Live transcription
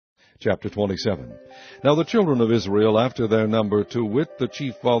Chapter 27. Now the children of Israel after their number, to wit, the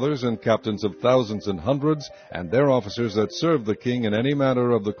chief fathers and captains of thousands and hundreds, and their officers that served the king in any manner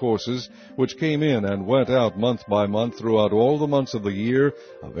of the courses, which came in and went out month by month throughout all the months of the year,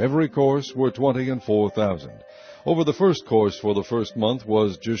 of every course were 24,000. Over the first course for the first month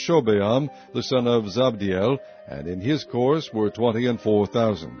was Jeshobeam, the son of Zabdiel, and in his course were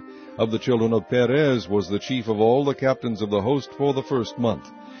 24,000. Of the children of Perez was the chief of all the captains of the host for the first month.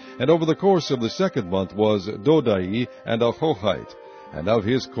 And over the course of the second month was Dodai and Ahohite. And of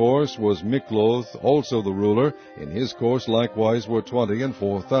his course was Mikloth, also the ruler. In his course likewise were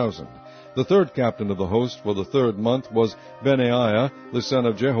 24,000. The third captain of the host for the third month was Benaiah, the son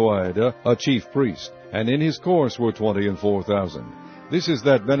of Jehoiada, a chief priest. And in his course were 24,000. This is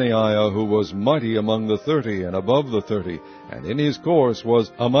that Benaiah who was mighty among the 30 and above the 30, and in his course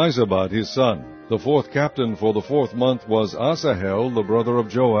was Ammizabad his son. The fourth captain for the fourth month was Asahel, the brother of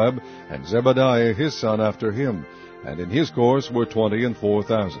Joab, and Zebadiah his son after him, and in his course were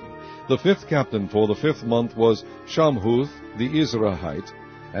 24,000. The fifth captain for the fifth month was Shamhuth the Izrahite,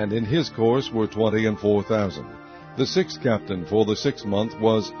 and in his course were 24,000. The sixth captain for the sixth month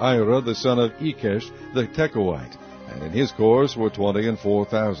was Ira the son of Ikesh the Tekoite, and in his course were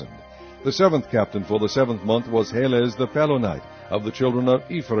 24,000. The seventh captain for the seventh month was Helez the Pelonite, of the children of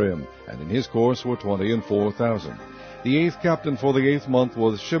Ephraim, and in his course were 24,000. The eighth captain for the eighth month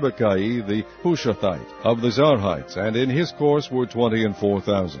was Shibbekai the Hushathite, of the Zarhites, and in his course were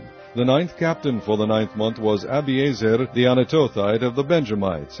 24,000. The ninth captain for the ninth month was Abiezer the Anatothite, of the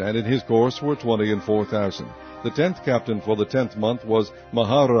Benjamites, and in his course were 24,000. The tenth captain for the 10th month was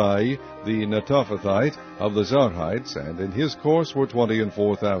Maharai the Netophathite, of the Zarhites, and in his course were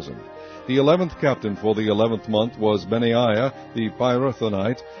 24,000. The 11th captain for the 11th month was Benaiah the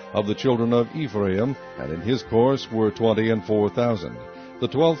Pirathonite, of the children of Ephraim, and in his course were 24,000. The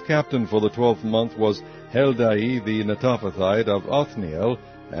 12th captain for the 12th month was Heldai the Netophathite, of Othniel,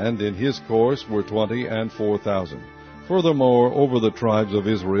 and in his course were 24,000. Furthermore, over the tribes of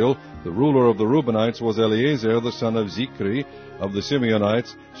Israel, the ruler of the Reubenites was Eleazar the son of Zikri, of the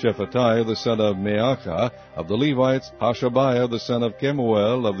Simeonites, Shephatiah the son of Maacah, of the Levites, Hashabiah the son of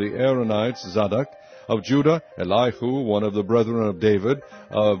Kemuel, of the Aaronites, Zadok, of Judah, Elihu, one of the brethren of David,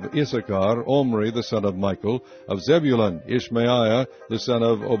 of Issachar, Omri the son of Michael, of Zebulun, Ishmaiah the son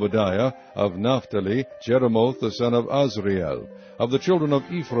of Obadiah, of Naphtali, Jeremoth the son of Azriel, of the children of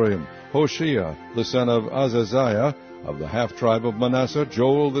Ephraim, Hoshea the son of Azaziah, of the half-tribe of Manasseh,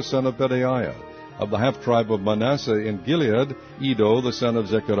 Joel the son of Pedaiah, of the half-tribe of Manasseh in Gilead, Edo the son of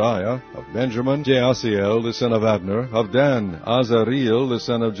Zechariah, of Benjamin, Jaasiel the son of Abner, of Dan, Azareel the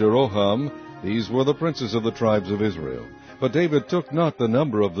son of Jeroham. These were the princes of the tribes of Israel. But David took not the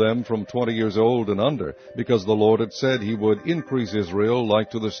number of them from 20 years old and under, because the Lord had said he would increase Israel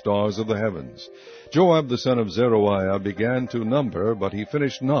like to the stars of the heavens. Joab the son of Zeruiah began to number, but he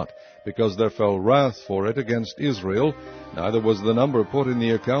finished not, because there fell wrath for it against Israel, neither was the number put in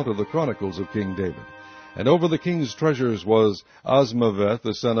the account of the chronicles of King David. And over the king's treasures was Asmaveth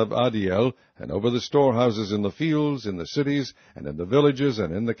the son of Adiel, and over the storehouses in the fields, in the cities, and in the villages,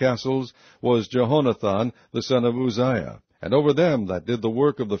 and in the castles, was Jehonathan the son of Uzziah. And over them that did the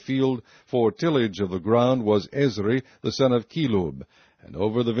work of the field for tillage of the ground was Ezri the son of Kelub. And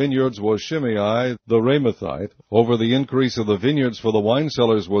over the vineyards was Shimei the Ramathite. Over the increase of the vineyards for the wine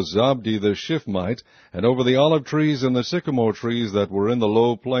cellars was Zabdi the Shifmite. And over the olive trees and the sycamore trees that were in the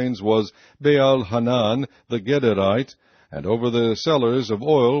low plains was Baal Hanan the Gederite. And over the cellars of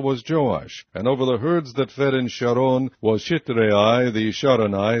oil was Joash. And over the herds that fed in Sharon was Shitrei the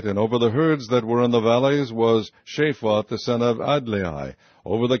Sharonite. And over the herds that were in the valleys was Shaphat the son of Adlai.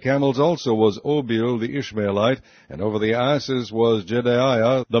 Over the camels also was Obil the Ishmaelite, and over the asses was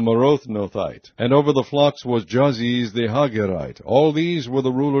Jedaiah the Merothnothite, and over the flocks was Jaziz the Haggerite. All these were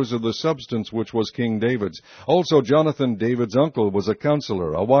the rulers of the substance which was King David's. Also Jonathan, David's uncle, was a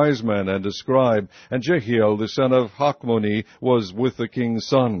counselor, a wise man, and a scribe, and Jehiel the son of Hachmoni was with the king's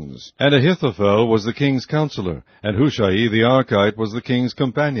sons. And Ahithophel was the king's counselor, and Hushai the Archite was the king's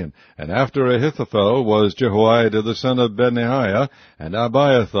companion. And after Ahithophel was Jehoiada the son of Benaiah, and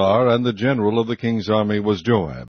Abiathar, and the general of the king's army was Joab.